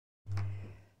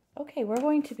Okay, we're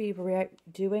going to be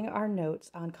doing our notes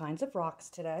on kinds of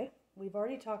rocks today. We've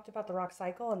already talked about the rock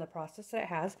cycle and the process that it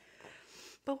has,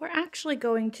 but we're actually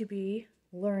going to be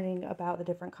learning about the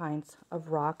different kinds of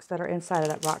rocks that are inside of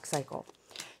that rock cycle.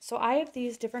 So I have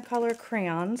these different color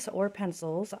crayons or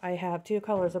pencils. I have two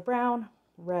colors of brown,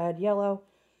 red, yellow,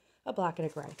 a black, and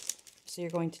a gray. So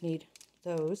you're going to need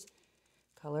those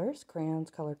colors: crayons,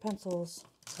 colored pencils,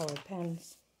 colored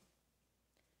pens.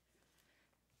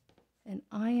 And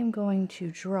I am going to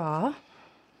draw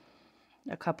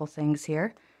a couple things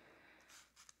here.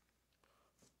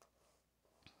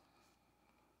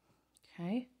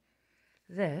 Okay,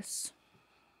 this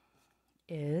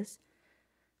is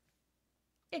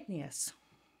igneous.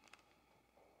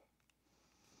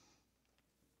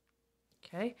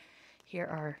 Okay, here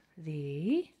are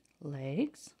the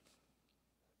legs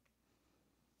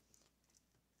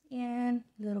and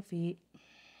little feet.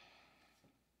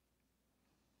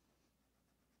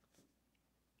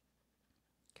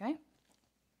 Okay,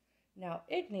 now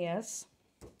igneous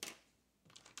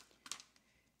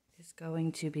is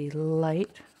going to be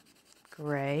light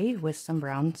gray with some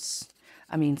browns,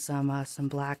 some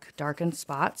black darkened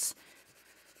spots.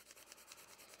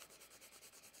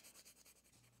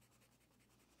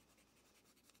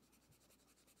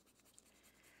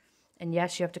 And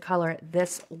yes, you have to color it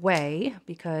this way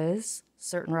because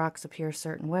certain rocks appear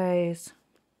certain ways.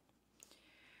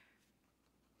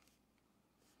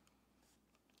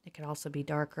 It could also be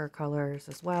darker colors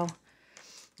as well.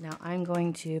 Now I'm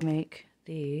going to make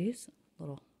these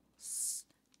little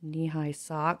knee-high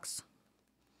socks,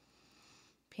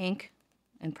 pink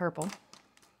and purple.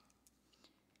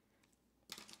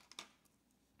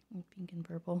 Pink and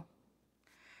purple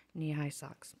knee-high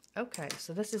socks. Okay,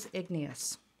 so this is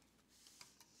igneous.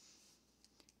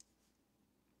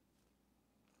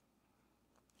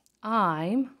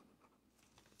 I'm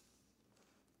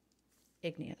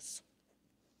igneous.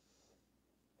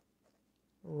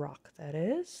 Rock, that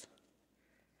is.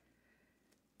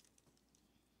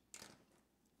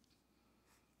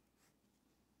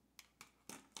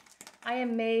 I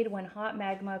am made when hot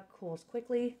magma cools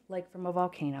quickly, like from a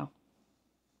volcano.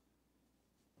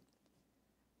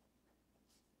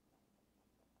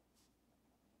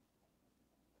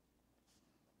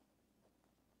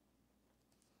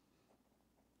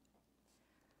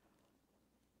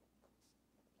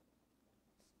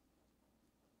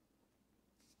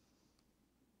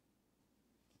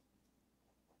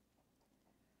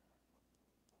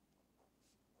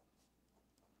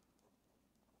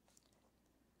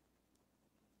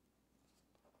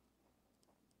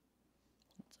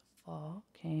 It's a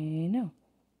volcano.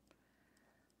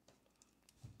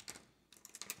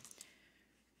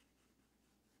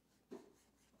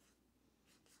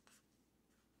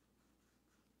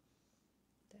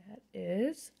 That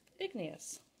is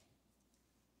igneous.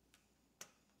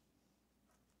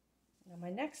 Now my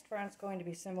next front's going to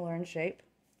be similar in shape.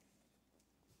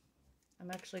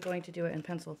 I'm actually going to do it in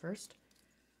pencil first.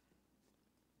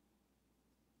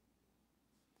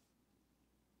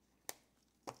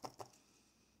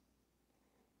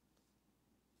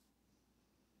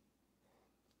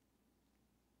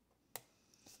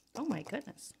 Oh my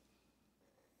goodness.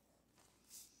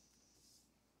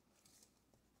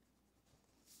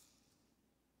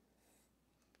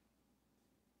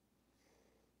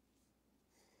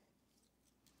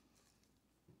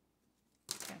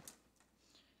 Okay.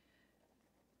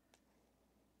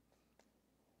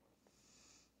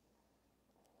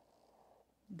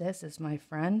 This is my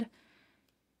friend,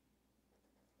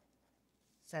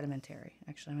 sedimentary.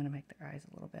 Actually, I'm going to make their eyes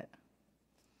a little bit.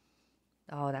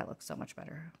 Oh, that looks so much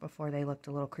better. Before they looked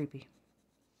a little creepy.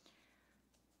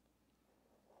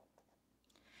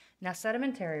 Now,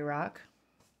 sedimentary rock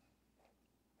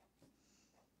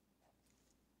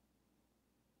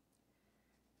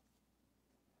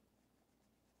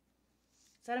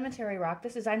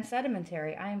I'm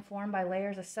sedimentary. I am formed by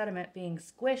layers of sediment being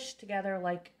squished together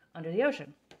like under the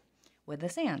ocean with the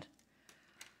sand.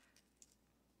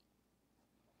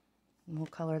 And we'll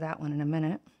color that one in a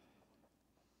minute.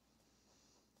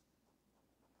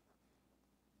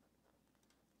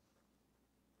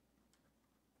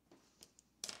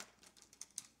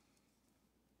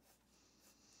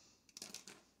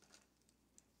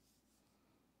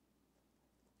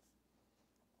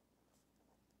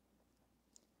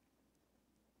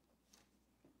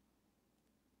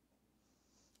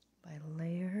 By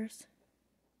layers.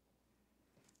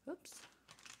 Oops.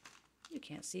 You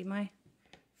can't see my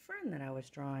friend that I was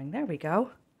drawing. There we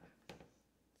go.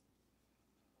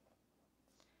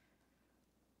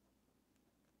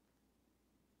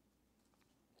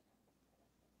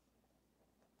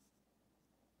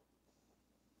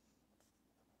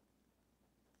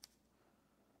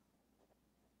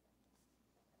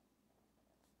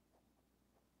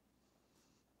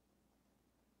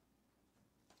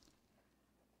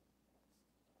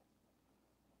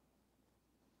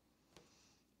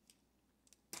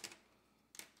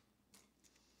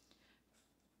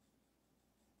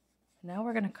 Now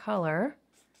we're going to color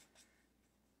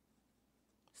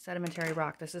sedimentary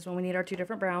rock. This is when we need our two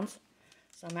different browns.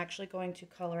 So I'm actually going to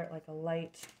color it like a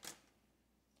light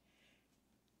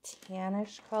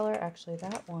tannish color. Actually,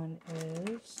 that one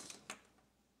is,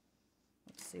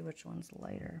 let's see which one's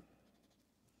lighter.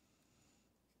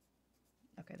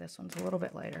 Okay, this one's a little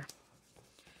bit lighter.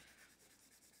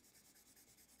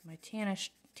 My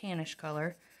tannish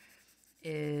color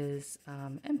is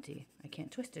empty. I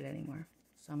can't twist it anymore.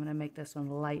 So I'm going to make this one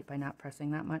light by not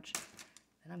pressing that much.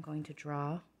 Then I'm going to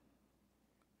draw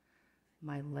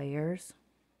my layers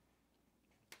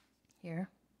here.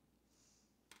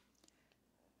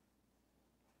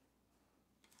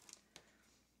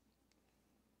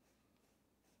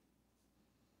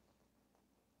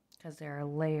 Because there are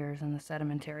layers in the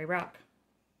sedimentary rock.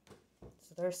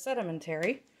 So there's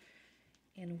sedimentary.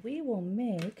 And we will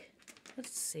make,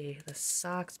 let's see, the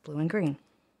socks blue and green.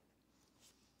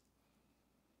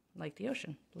 Like the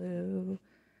ocean. Blue.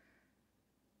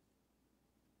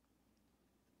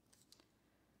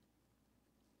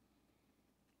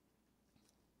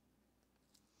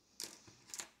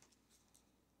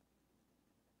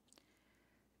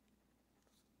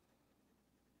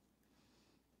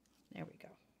 There we go.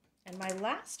 And my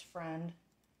last friend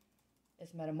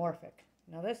is metamorphic.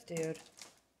 Now this dude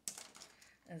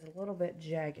is a little bit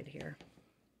jagged here.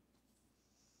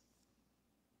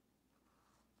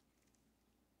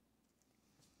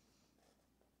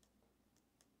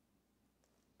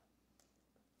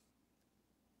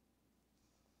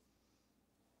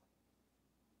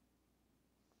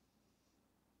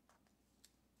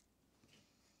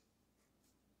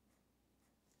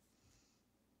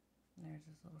 There's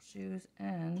his little shoes,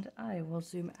 and I will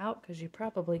zoom out because you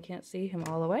probably can't see him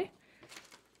all the way.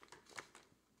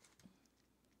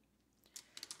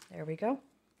 There we go.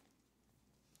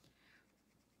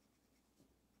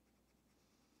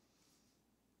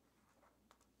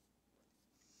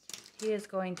 He is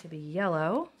going to be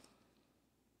yellow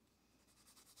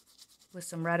with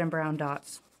some red and brown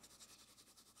dots.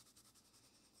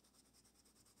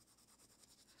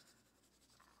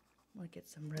 I'll get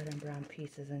some red and brown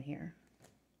pieces in here.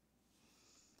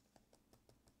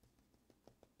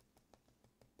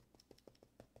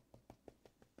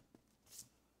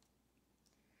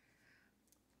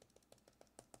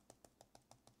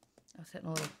 I was hitting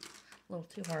a little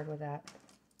too hard with that.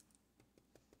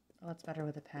 Oh, that's better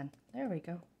with a pen. There we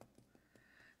go.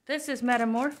 This is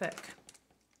metamorphic.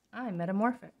 I'm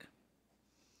metamorphic.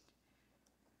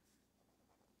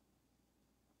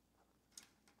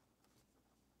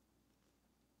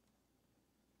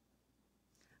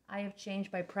 I have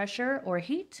changed by pressure or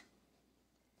heat.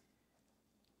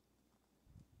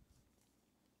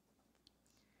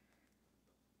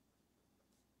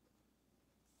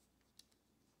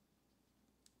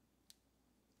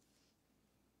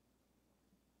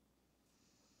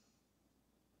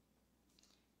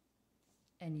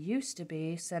 And used to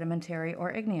be sedimentary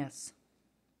or igneous.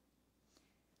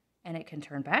 And it can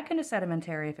turn back into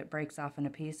sedimentary if it breaks off into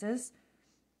pieces.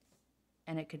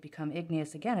 And it could become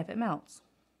igneous again if it melts.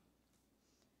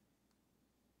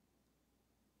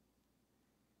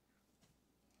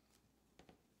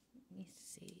 Let me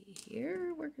see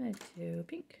here. We're going to do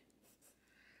pink.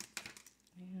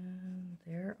 And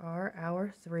there are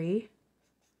our 3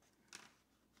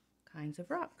 kinds of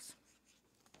rocks.